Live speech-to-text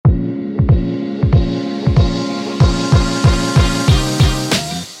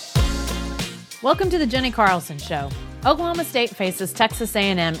Welcome to the Jenny Carlson Show. Oklahoma State faces Texas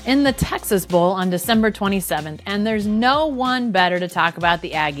A&M in the Texas Bowl on December 27th, and there's no one better to talk about the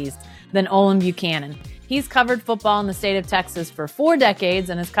Aggies than Olin Buchanan. He's covered football in the state of Texas for 4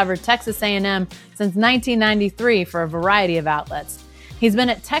 decades and has covered Texas A&M since 1993 for a variety of outlets. He's been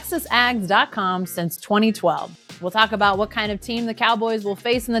at TexasAgs.com since 2012. We'll talk about what kind of team the Cowboys will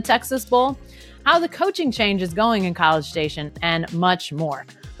face in the Texas Bowl, how the coaching change is going in College Station, and much more.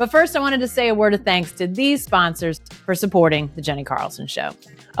 But first, I wanted to say a word of thanks to these sponsors for supporting the Jenny Carlson Show.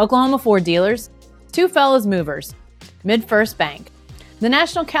 Oklahoma Ford Dealers, Two Fellas Movers, MidFirst Bank, the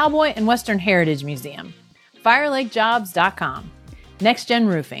National Cowboy and Western Heritage Museum, FireLakeJobs.com, Next Gen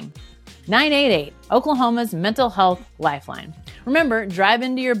Roofing, 988, Oklahoma's mental health lifeline. Remember, drive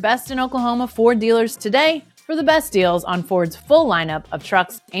into your best in Oklahoma Ford dealers today for the best deals on Ford's full lineup of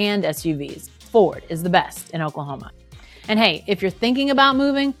trucks and SUVs. Ford is the best in Oklahoma. And hey, if you're thinking about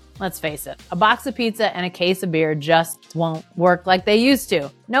moving, let's face it, a box of pizza and a case of beer just won't work like they used to.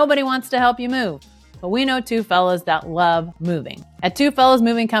 Nobody wants to help you move, but we know two fellas that love moving. At Two Fellas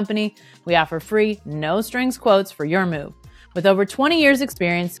Moving Company, we offer free, no-strings quotes for your move. With over 20 years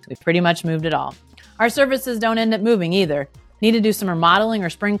experience, we've pretty much moved it all. Our services don't end at moving either. Need to do some remodeling or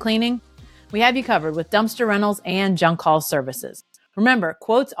spring cleaning? We have you covered with dumpster rentals and junk haul services. Remember,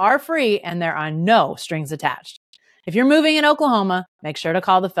 quotes are free and there are no strings attached. If you're moving in Oklahoma, make sure to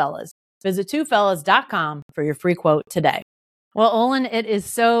call the fellas. Visit twofellas.com for your free quote today. Well, Olin, it is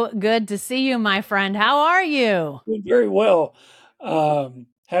so good to see you, my friend. How are you? Doing very well.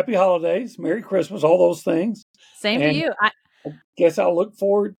 Happy holidays, Merry Christmas, all those things. Same to you. I guess I'll look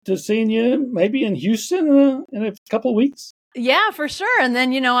forward to seeing you maybe in Houston in a couple of weeks. Yeah, for sure. And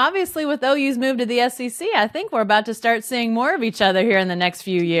then, obviously with OU's move to the SEC, I think we're about to start seeing more of each other here in the next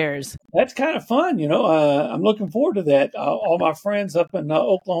few years. That's kind of fun. I'm looking forward to that. All my friends up in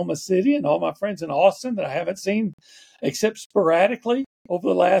Oklahoma City and all my friends in Austin that I haven't seen except sporadically over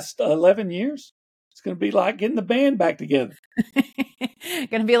the last 11 years. It's going to be like getting the band back together.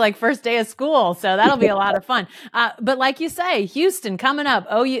 Going to be like first day of school. So that'll be a lot of fun. But like you say, Houston coming up,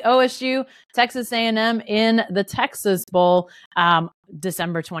 OSU, Texas A&M in the Texas Bowl,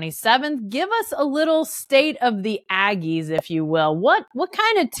 December 27th. Give us a little state of the Aggies, if you will. What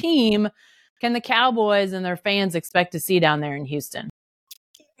kind of team can the Cowboys and their fans expect to see down there in Houston?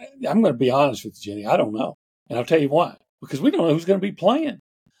 I'm going to be honest with you, Jenny. I don't know. And I'll tell you why. Because we don't know who's going to be playing.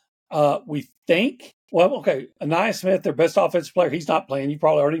 We think, Anaya Smith, their best offensive player, he's not playing. You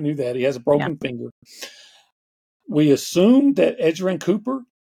probably already knew that. He has a broken finger. We assume that Edgerrin Cooper,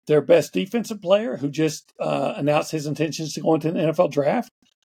 their best defensive player, who just announced his intentions to go into the NFL draft,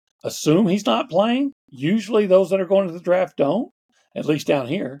 assume he's not playing. Usually those that are going to the draft don't, at least down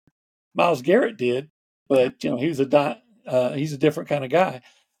here. Myles Garrett did, but he's a different kind of guy.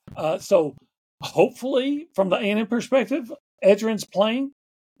 So hopefully from the A&M perspective, Edgerrin's playing.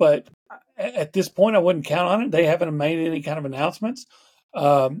 But at this point, I wouldn't count on it. They haven't made any kind of announcements.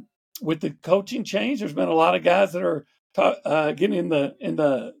 With the coaching change, there's been a lot of guys that are getting in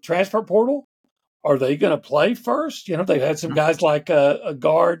the transfer portal. Are they going to play first? They've had some guys like a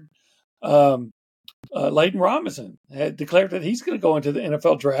guard, Layden Robinson, had declared that he's going to go into the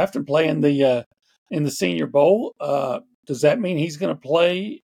NFL draft and play in the Senior Bowl. Does that mean he's going to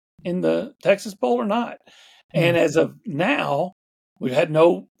play in the Texas Bowl or not? And as of now, we've had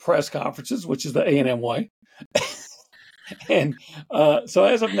no press conferences, which is the A&M way. And so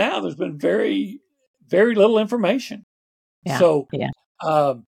as of now, there's been very, very little information. Yeah. So,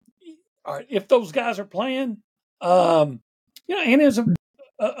 all right, if those guys are playing, A&M's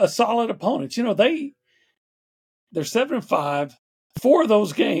a solid opponent. They're 7-5. 4 of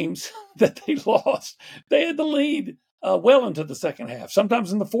those games that they lost, they had the lead well into the second half,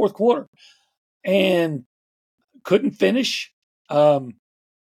 sometimes in the fourth quarter, and couldn't finish.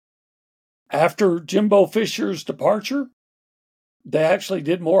 After Jimbo Fisher's departure, they actually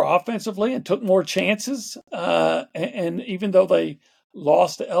did more offensively and took more chances. And even though they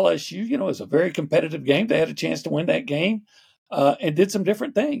lost to LSU, it was a very competitive game. They had a chance to win that game and did some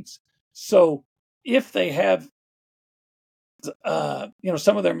different things. So if they have,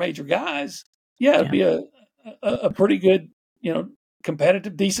 some of their major guys, it'd be a pretty good,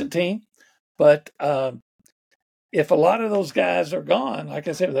 competitive, decent team. But if a lot of those guys are gone, like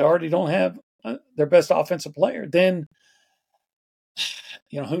I said, they already don't have their best offensive player, then,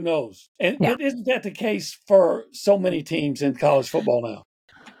 who knows? But isn't that the case for so many teams in college football now?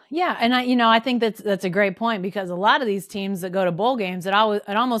 Yeah, and I think that's a great point, because a lot of these teams that go to bowl games, it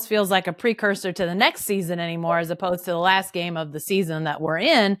almost feels like a precursor to the next season anymore, as opposed to the last game of the season that we're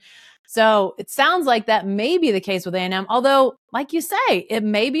in. So it sounds like that may be the case with A&M, although, like you say, it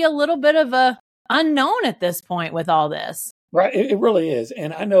may be a little bit of a unknown at this point with all this. Right. It really is.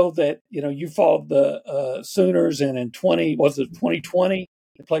 And I know that, you followed the Sooners, and in 2020,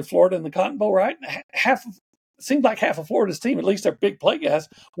 they played Florida in the Cotton Bowl, right? It seemed like half of Florida's team, at least their big play guys,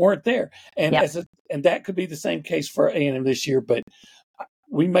 weren't there. And Yep. and that could be the same case for A&M this year, but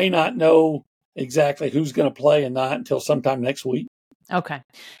we may not know exactly who's going to play and not until sometime next week. Okay.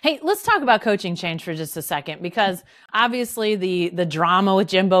 Hey, let's talk about coaching change for just a second, because obviously the drama with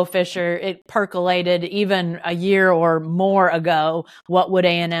Jimbo Fisher, it percolated even a year or more ago. What would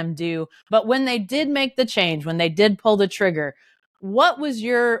A&M do? But when they did make the change, when they did pull the trigger, what was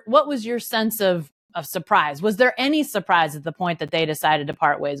your sense of surprise? Was there any surprise at the point that they decided to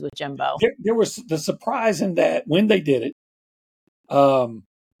part ways with Jimbo? There was the surprise in that when they did it,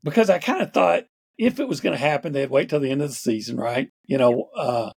 because I kind of thought if it was going to happen, they'd wait till the end of the season, right?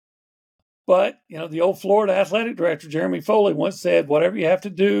 But the old Florida athletic director, Jeremy Foley, once said, whatever you have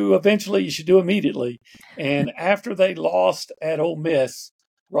to do eventually, you should do immediately. And after they lost at Ole Miss,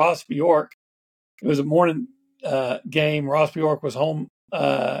 Ross Bjork, it was a morning game. Ross Bjork was home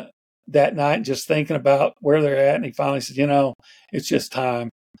that night just thinking about where they're at. And he finally said, it's just time,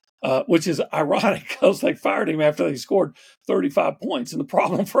 which is ironic because they fired him after they scored 35 points. And the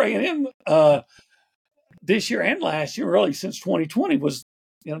problem for A&M this year and last year, really since 2020, was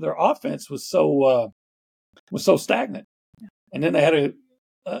their offense was so stagnant, and then they had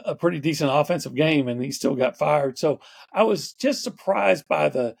a pretty decent offensive game, and he still got fired. So I was just surprised by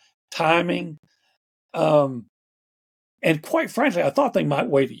the timing, and quite frankly, I thought they might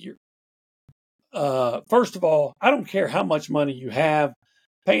wait a year. First of all, I don't care how much money you have,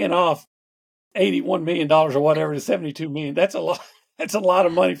 paying off $81 million or whatever to $72 million. That's a lot. That's a lot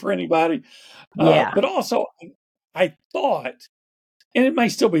of money for anybody. Yeah. But also, I thought, and it may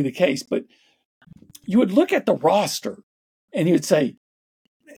still be the case, but you would look at the roster and you would say,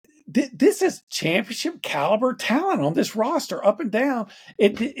 this is championship caliber talent on this roster, up and down.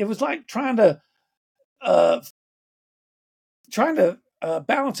 It was like trying to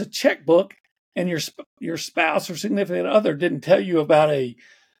balance a checkbook, and your spouse or significant other didn't tell you about a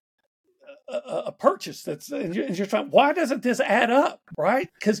purchase and you're trying, why doesn't this add up, right?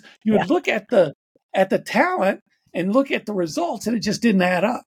 Because you would look at the talent and look at the results, and it just didn't add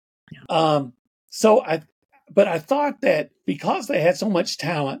up. But I thought that because they had so much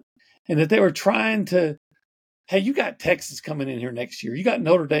talent and that they were trying to, hey, you got Texas coming in here next year, you got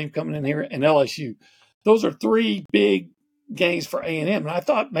Notre Dame coming in here, and LSU. Those are three big games for A&M. And I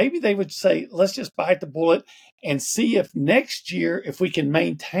thought maybe they would say, let's just bite the bullet and see if next year, if we can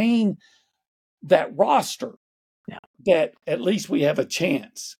maintain that roster, that at least we have a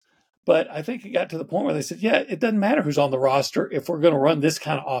chance. But I think it got to the point where they said, it doesn't matter who's on the roster if we're going to run this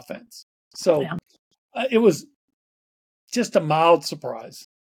kind of offense. So it was just a mild surprise.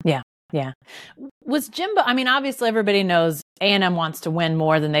 Yeah. Was Jimbo, I mean, obviously everybody knows A&M wants to win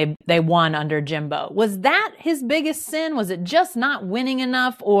more than they won under Jimbo. Was that his biggest sin? Was it just not winning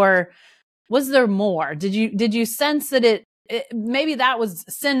enough, or was there more? Did you sense that maybe that was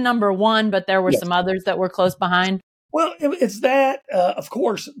sin number one, but there were some others that were close behind? Well, it's that, of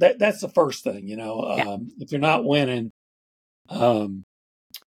course, that's the first thing, if you're not winning. And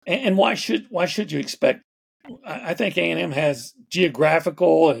why should you expect? I think A&M has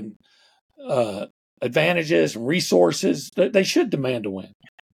geographical and advantages and resources that they should demand to win.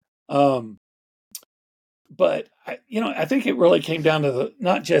 But I think it really came down to the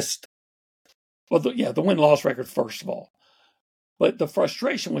win-loss record first of all, but the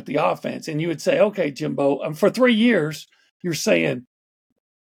frustration with the offense. And you would say, okay, Jimbo, for 3 years, you're saying,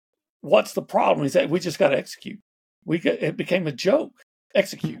 what's the problem? He said, we just got to execute. It became a joke.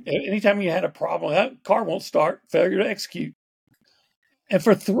 Execute. Anytime you had a problem, that car won't start, failure to execute. And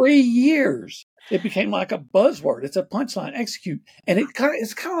for 3 years, it became like a buzzword. It's a punchline, execute. And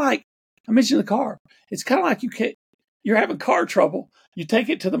it's kind of like, I mentioned the car. It's kind of like you're having car trouble. You take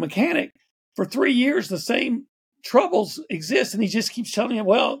it to the mechanic. For 3 years, the same troubles exist, and he just keeps telling you,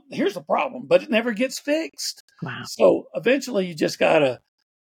 well, here's the problem, but it never gets fixed. Wow. So eventually you just got to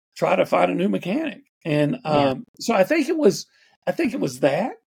try to find a new mechanic. And so I think it was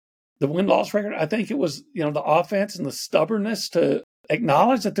that, the win-loss record. I think it was, the offense and the stubbornness to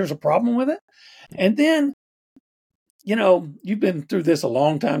acknowledge that there's a problem with it. And then, you've been through this a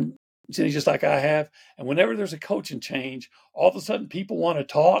long time, Jenny, just like I have. And whenever there's a coaching change, all of a sudden people want to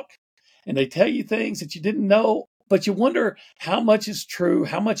talk and they tell you things that you didn't know, but you wonder how much is true,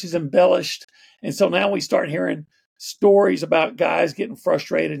 how much is embellished. And so now we start hearing stories about guys getting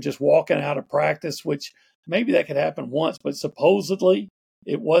frustrated and just walking out of practice, which maybe that could happen once, but supposedly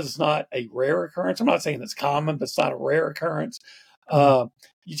it was not a rare occurrence. I'm not saying it's common, but it's not a rare occurrence. You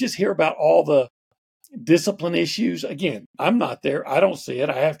just hear about all the discipline issues, again, I'm not there. I don't see it.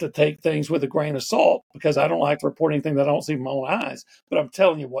 I have to take things with a grain of salt because I don't like to report anything that I don't see with my own eyes. But I'm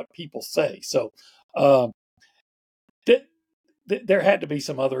telling you what people say. So there had to be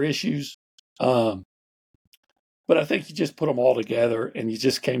some other issues. But I think you just put them all together and you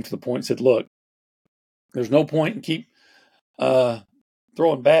just came to the point and said, look, there's no point in keep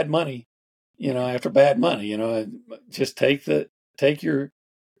throwing bad money, after bad money, just take your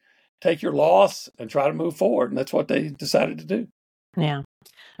loss and try to move forward. And that's what they decided to do. Yeah.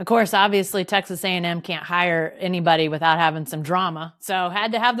 Of course, obviously, Texas A&M can't hire anybody without having some drama. So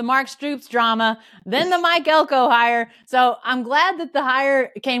had to have the Mark Stoops drama, then the Mike Elko hire. So I'm glad that the hire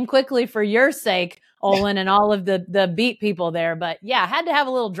came quickly for your sake, Olin, and all of the beat people there. But yeah, had to have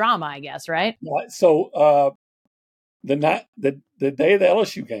a little drama, I guess, right? Yeah, so the day of the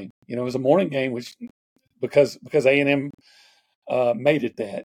LSU game, it was a morning game, which because A&M made it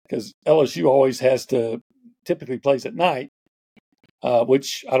that, because LSU always typically plays at night.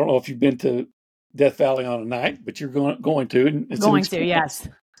 Which I don't know if you've been to Death Valley on a night, but you're going to. And it's yes.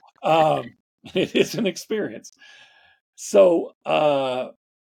 It is an experience. So I'm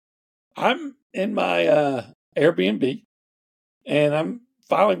in my Airbnb, and I'm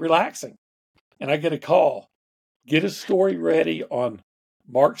finally relaxing, and I get a call. Get a story ready on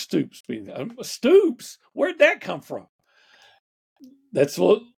Mark Stoops. Stoops? Where'd that come from? That's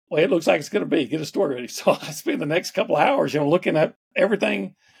the way it looks like it's going to be. Get a story ready. So I spend the next couple of hours, looking at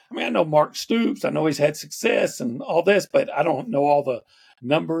everything. I mean, I know Mark Stoops. I know he's had success and all this, but I don't know all the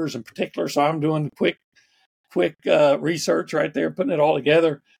numbers in particular. So I'm doing quick research right there, putting it all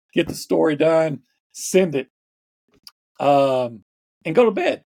together, get the story done, send it, and go to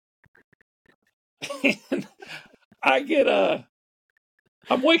bed. And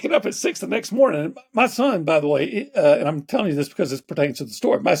I'm waking up at 6 the next morning. My son, by the way, and I'm telling you this because it pertains to the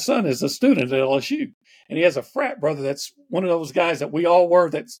story. My son is a student at LSU, and he has a frat brother that's one of those guys that we all were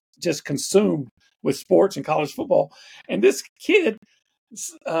that's just consumed with sports and college football. And this kid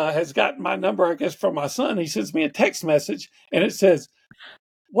has gotten my number, I guess, from my son. He sends me a text message, and it says,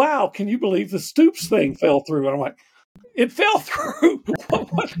 "Wow, can you believe the Stoops thing fell through?" And I'm like, it fell through.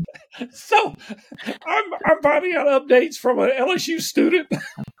 So I'm finding out updates from an LSU student,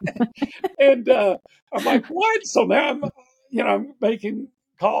 and I'm like, what? So now I'm making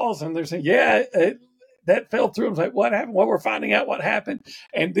calls, and they're saying, yeah, that fell through. I'm like, what happened? Well, we're finding out what happened,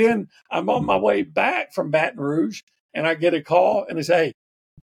 and then I'm on my way back from Baton Rouge, and I get a call, and they say, hey,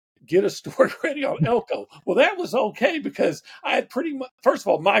 get a story ready on Elko. Well, that was okay because I had pretty much. First of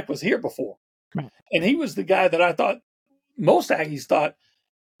all, Mike was here before, and he was the guy that I thought most Aggies thought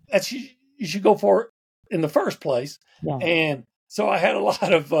that you should go for in the first place. Yeah. And so I had a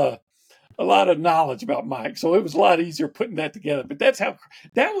lot of knowledge about Mike. So it was a lot easier putting that together. But that's how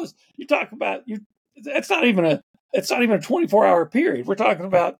that was. You talk about it's not even a 24-hour period. We're talking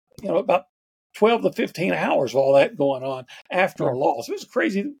about about 12 to 15 hours of all that going on after a loss. It was a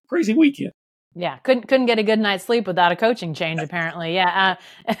crazy weekend. Yeah, couldn't get a good night's sleep without a coaching change, apparently. Yeah,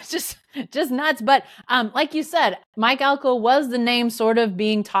 it's just nuts. But like you said, Mike Elko was the name sort of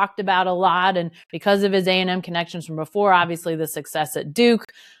being talked about a lot, and because of his A&M connections from before, obviously the success at Duke.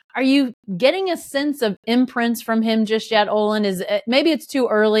 Are you getting a sense of imprints from him just yet, Olin? Maybe it's too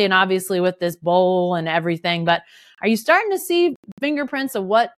early, and obviously with this bowl and everything, but are you starting to see fingerprints of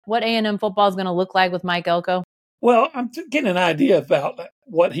what A&M football is going to look like with Mike Elko? Well, I'm getting an idea about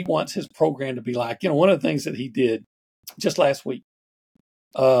what he wants his program to be like. One of the things that he did just last week,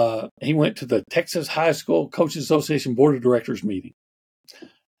 he went to the Texas High School Coaches Association Board of Directors meeting.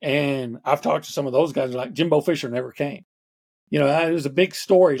 And I've talked to some of those guys, like Jimbo Fisher never came. It was a big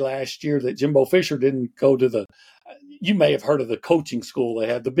story last year that Jimbo Fisher didn't go to you may have heard of the coaching school they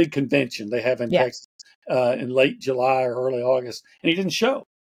have, the big convention they have in Texas in late July or early August, and he didn't show.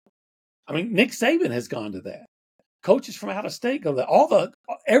 I mean, Nick Saban has gone to that. Coaches from out of state go there.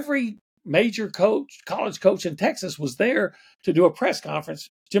 Every major college coach in Texas was there to do a press conference.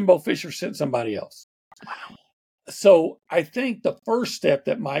 Jimbo Fisher sent somebody else. Wow. So I think the first step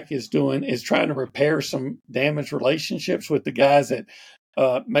that Mike is doing is trying to repair some damaged relationships with the guys that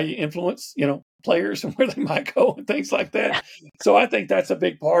may influence, players and where they might go and things like that. So I think that's a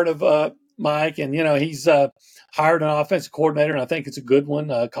big part of Mike. And, he's hired an offensive coordinator, and I think it's a good one,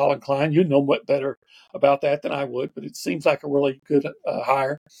 Colin Klein. You know what better about that than I would, but it seems like a really good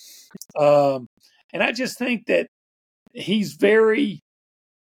hire. And I just think that he's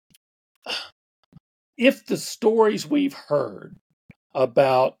if the stories we've heard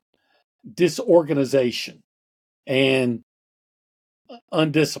about disorganization and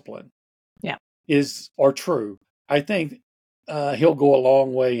undiscipline are true, I think he'll go a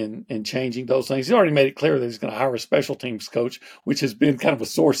long way in changing those things. He's already made it clear that he's going to hire a special teams coach, which has been kind of a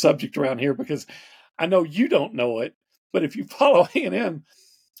sore subject around here because I know you don't know it, but if you follow A&M,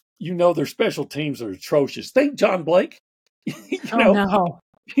 you know their special teams are atrocious. Think John Blake. No.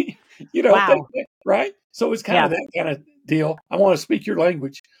 Wow. Right? So it's kind of that kind of deal. I want to speak your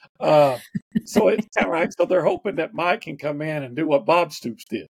language. So it's kind of right. So they're hoping that Mike can come in and do what Bob Stoops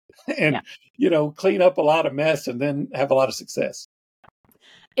did and, clean up a lot of mess and then have a lot of success.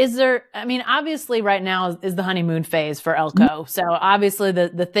 Obviously right now is the honeymoon phase for Elko. So obviously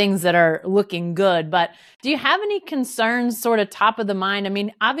the things that are looking good, but do you have any concerns sort of top of the mind? I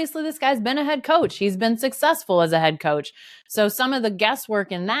mean, obviously this guy's been a head coach. He's been successful as a head coach. So some of the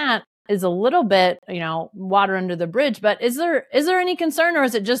guesswork in that is a little bit, water under the bridge, but is there any concern, or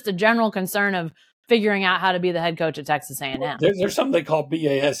is it just a general concern of figuring out how to be the head coach at Texas A&M? There's something they call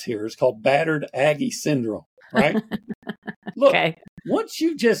BAS here. It's called battered Aggie syndrome, right? Look, once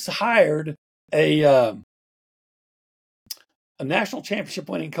you just hired a national championship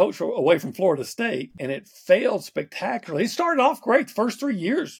winning coach away from Florida State and it failed spectacularly. It started off great the first 3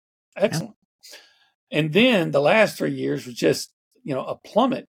 years. Excellent. Yeah. And then the last 3 years was just, a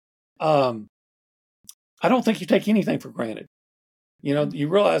plummet. I don't think you take anything for granted. You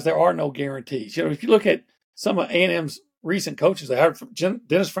realize there are no guarantees. If you look at some of A&M's recent coaches, they hired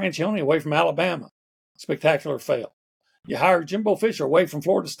Dennis Franchione away from Alabama, spectacular fail. You hired Jimbo Fisher away from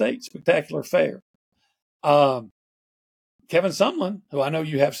Florida State, spectacular fail. Kevin Sumlin, who I know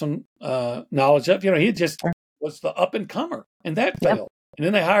you have some knowledge of, he just was the up and comer, and that failed. And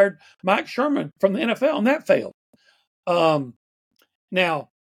then they hired Mike Sherman from the NFL, and that failed. Now,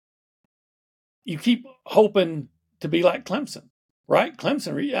 you keep hoping to be like Clemson, right?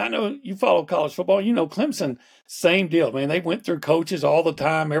 Clemson, I know you follow college football. Clemson, same deal. Man, they went through coaches all the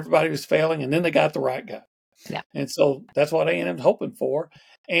time. Everybody was failing, and then they got the right guy. Yeah. And so that's what A&M's hoping for.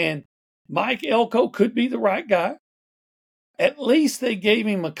 And Mike Elko could be the right guy. At least they gave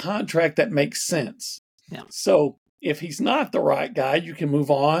him a contract that makes sense. Yeah. So if he's not the right guy, you can move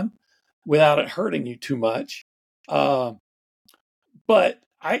on without it hurting you too much. But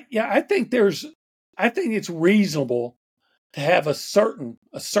I think it's reasonable to have a certain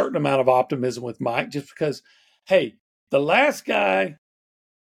amount of optimism with Mike, just because, hey, the last guy,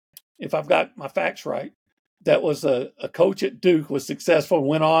 if I've got my facts right, that was a coach at Duke, was successful and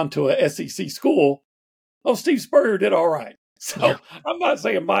went on to a SEC school. Oh, Steve Spurrier did all right. So I'm not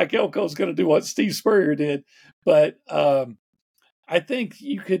saying Mike Elko is going to do what Steve Spurrier did, but I think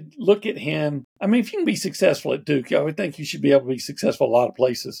you could look at him. I mean, if you can be successful at Duke, I would think you should be able to be successful a lot of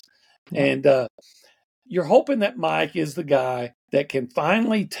places. Yeah. And you're hoping that Mike is the guy that can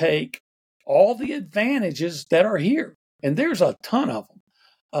finally take all the advantages that are here. And there's a ton of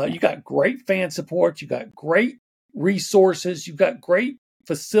them. You got great fan support. You got great resources. You've got great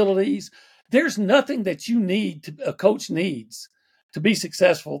facilities. There's nothing that a coach needs to be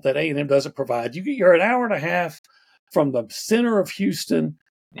successful that A&M doesn't provide. You're an hour and a half from the center of Houston,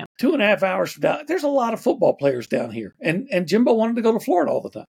 2.5 hours from down. There's a lot of football players down here. And Jimbo wanted to go to Florida all the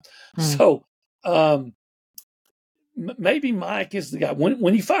time. So maybe Mike is the guy.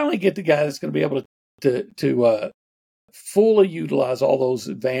 When you finally get the guy that's going to be able to fully utilize all those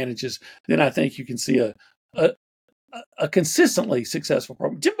advantages, then I think you can see a consistently successful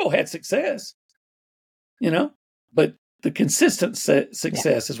program. Jimbo had success, but the consistent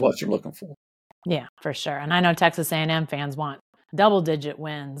success is what you're looking for. Yeah, for sure. And I know Texas A&M fans want double-digit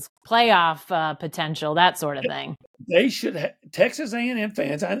wins, playoff potential, that sort of thing. They should. Texas A&M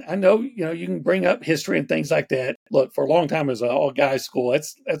fans. I know you can bring up history and things like that. Look, for a long time it was an all-guys school.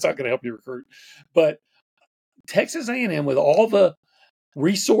 That's not going to help you recruit. But Texas A&M, with all the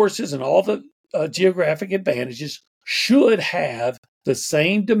resources and all the geographic advantages, should have the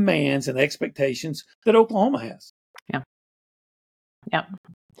same demands and expectations that Oklahoma has.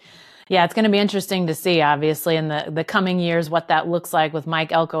 Yeah, it's going to be interesting to see, obviously, in the coming years, what that looks like with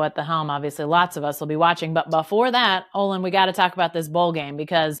Mike Elko at the helm. Obviously, lots of us will be watching. But before that, Olin, we got to talk about this bowl game,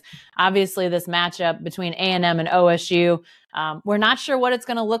 because obviously this matchup between A&M and OSU, we're not sure what it's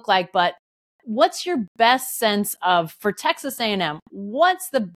going to look like. But what's your best sense of, for Texas A&M, what's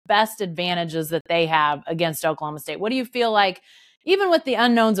the best advantages that they have against Oklahoma State? What do you feel like, even with the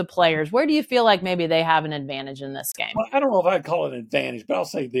unknowns of players, where do you feel like maybe they have an advantage in this game? Well, I don't know if I'd call it an advantage, but I'll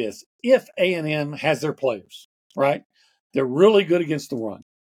say this. If A&M has their players, right, they're really good against the run.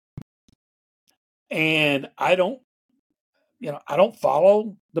 And I don't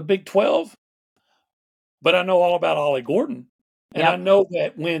follow the Big 12, but I know all about Ollie Gordon. And I know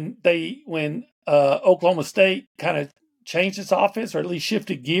that when Oklahoma State kind of changed its offense, or at least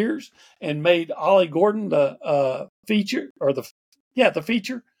shifted gears, and made Ollie Gordon the feature the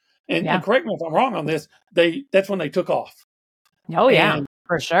feature. And correct me if I'm wrong on this. That's when they took off. Oh yeah,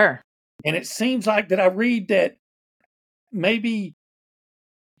 for sure. And it seems like, did I read that maybe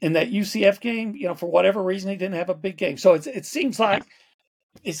in that UCF game, for whatever reason, he didn't have a big game. So it seems like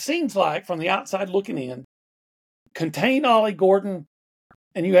from the outside looking in, contain Ollie Gordon,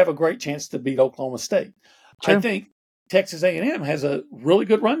 and you have a great chance to beat Oklahoma State. True. I think Texas A&M has a really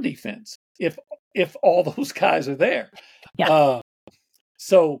good run defense if all those guys are there. Yeah.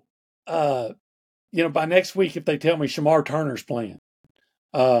 By next week, if they tell me Shamar Turner's playing,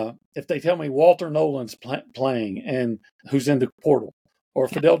 if they tell me Walter Nolan's playing and who's in the portal, or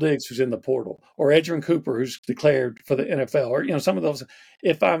Fidel Diggs who's in the portal, or Edgerrin Cooper who's declared for the NFL, or some of those,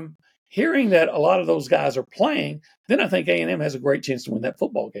 if I'm hearing that a lot of those guys are playing, then I think A&M has a great chance to win that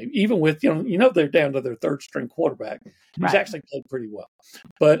football game, even with they're down to their third string quarterback, who's actually played pretty well.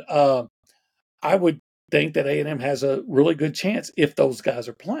 But I would think that A&M has a really good chance if those guys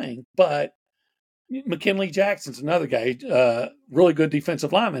are playing. But McKinley Jackson's another guy, really good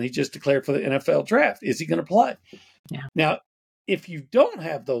defensive lineman. He just declared for the NFL draft. Is he going to play? Yeah. Now, if you don't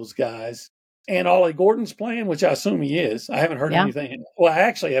have those guys and Ollie Gordon's playing, which I assume he is, I haven't heard anything. Well, I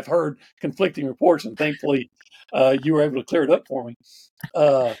actually have heard conflicting reports, and thankfully you were able to clear it up for me.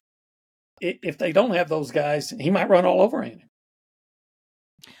 If they don't have those guys, he might run all over him.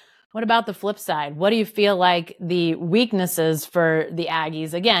 What about the flip side? What do you feel like the weaknesses for the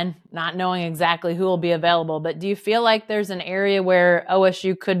Aggies? Again, not knowing exactly who will be available, but do you feel like there's an area where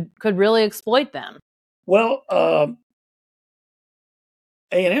OSU could really exploit them? Well,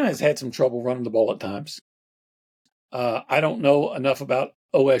 A&M has had some trouble running the ball at times. I don't know enough about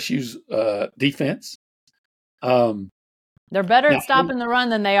OSU's defense. They're better at stopping the run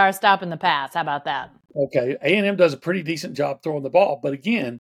than they are stopping the pass. How about that? Okay, A&M does a pretty decent job throwing the ball, but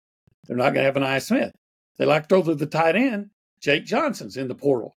again, they're not going to have an Anias Smith. They like to throw to the tight end. Jake Johnson's in the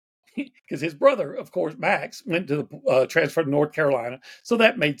portal because his brother, of course, Max, went to the transfer to North Carolina, so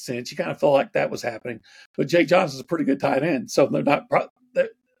that made sense. You kind of felt like that was happening. But Jake Johnson's a pretty good tight end, so they're not.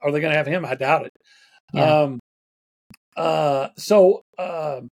 Are they going to have him? I doubt it. Yeah.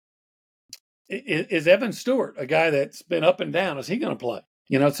 Is Evan Stewart a guy that's been up and down? Is he going to play?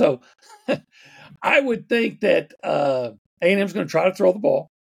 So I would think that A&M's going to try to throw the ball.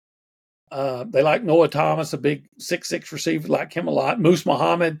 They like Noah Thomas, a big 6'6" receiver, like him a lot. Moose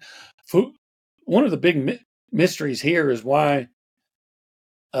Muhammad. One of the big mysteries here is why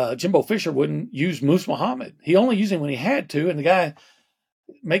Jimbo Fisher wouldn't use Moose Muhammad. He only used him when he had to, and the guy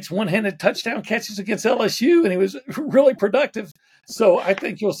makes one-handed touchdown catches against LSU, and he was really productive. So I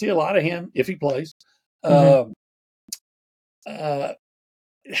think you'll see a lot of him if he plays. Mm-hmm.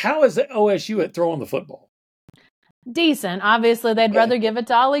 How is OSU at throwing the football? Decent. Obviously, they'd rather give it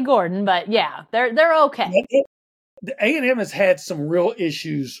to Ollie Gordon, but yeah, they're okay. The A&M has had some real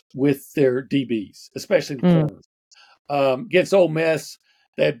issues with their DBs, especially the corners. Against Ole Miss,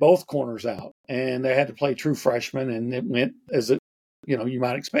 they had both corners out, and they had to play true freshmen, and it went as you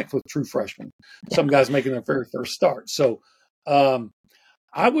might expect with true freshmen. Some guys making their very first start. So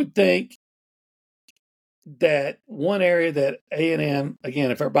I would think that one area that A&M, again,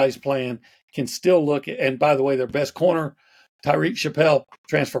 if everybody's playing, can still look at, and by the way, their best corner, Tyreek Chappelle,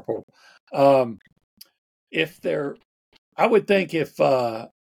 transfer portal. I would think if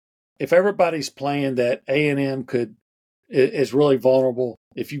everybody's playing, that A&M is really vulnerable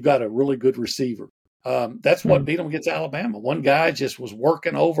if you've got a really good receiver. That's what beat them against Alabama. One guy just was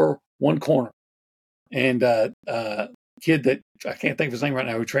working over one corner, and kid that I can't think of his name right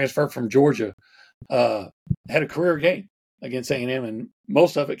now, who transferred from Georgia, had a career game against A&M, and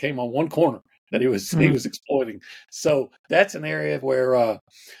most of it came on one corner that he was exploiting. So that's an area where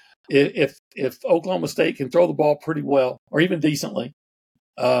if Oklahoma State can throw the ball pretty well or even decently,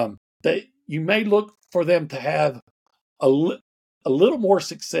 you may look for them to have a little more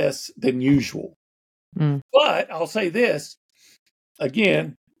success than usual. But I'll say this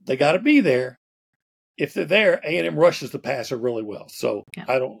again: they got to be there. If they're there, A&M rushes the passer really well. So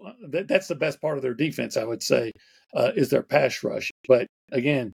that's the best part of their defense, I would say, is their pass rush. But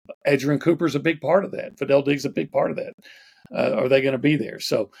again, Edgerrin Cooper's a big part of that. Fidel Diggs a big part of that. Are they going to be there?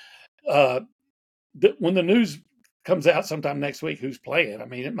 So when the news comes out sometime next week, who's playing? I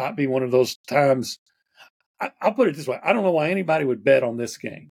mean, it might be one of those times. I'll put it this way: I don't know why anybody would bet on this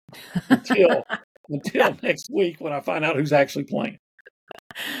game until next week when I find out who's actually playing.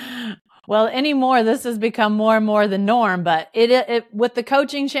 Well, anymore, this has become more and more the norm, but it with the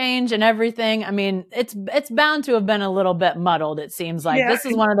coaching change and everything, I mean, it's bound to have been a little bit muddled, it seems like. This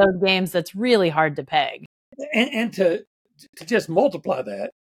is one of those games that's really hard to peg. And to just multiply that,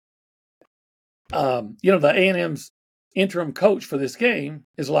 the A&M's interim coach for this game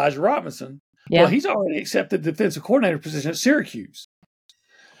is Elijah Robinson. Yeah. Well, he's already accepted the defensive coordinator position at Syracuse.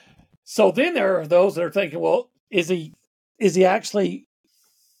 So then there are those that are thinking, well, is he actually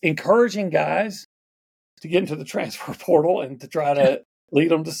encouraging guys to get into the transfer portal and to try to lead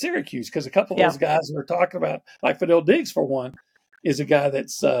them to Syracuse? Because a couple of those guys we're talking about, like Fidel Diggs for one, is a guy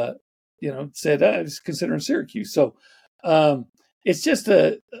that's said he's considering Syracuse. So it's just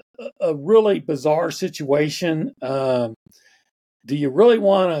a really bizarre situation. Do you really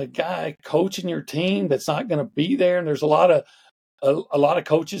want a guy coaching your team that's not going to be there? And there's a lot of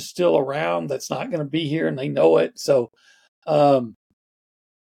coaches still around that's not going to be here, and they know it. So,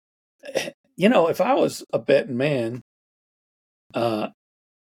 if I was a betting man, I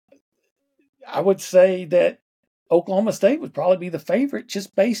would say that Oklahoma State would probably be the favorite,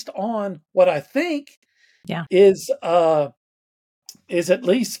 just based on what I think is at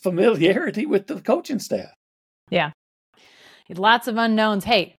least familiarity with the coaching staff. Yeah. Lots of unknowns.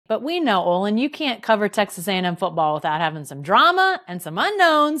 Hey, but we know, Olin, you can't cover Texas A&M football without having some drama and some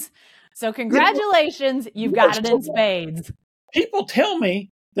unknowns. So congratulations, you've got it in spades. People tell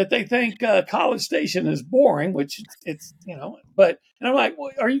me that they think College Station is boring, which it's, and I'm like,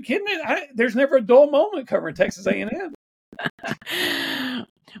 well, are you kidding me? There's never a dull moment covering Texas A&M.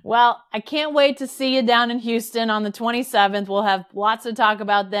 Well, I can't wait to see you down in Houston on the 27th. We'll have lots to talk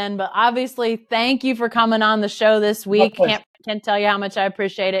about then, but obviously thank you for coming on the show this week. Can't tell you how much I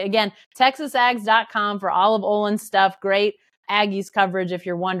appreciate it. Again, TexasAgs.com for all of Olin's stuff. Great Aggies coverage if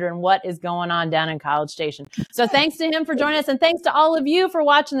you're wondering what is going on down in College Station. So thanks to him for joining us, and thanks to all of you for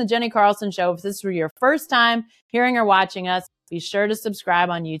watching the Jenny Carlson Show. If this were your first time hearing or watching us, be sure to subscribe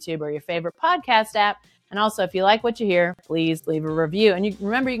on YouTube or your favorite podcast app. And also, if you like what you hear, please leave a review. And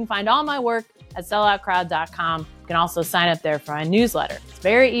remember, you can find all my work at selloutcrowd.com. You can also sign up there for my newsletter. It's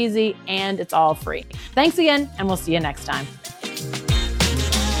very easy and it's all free. Thanks again, and we'll see you next time.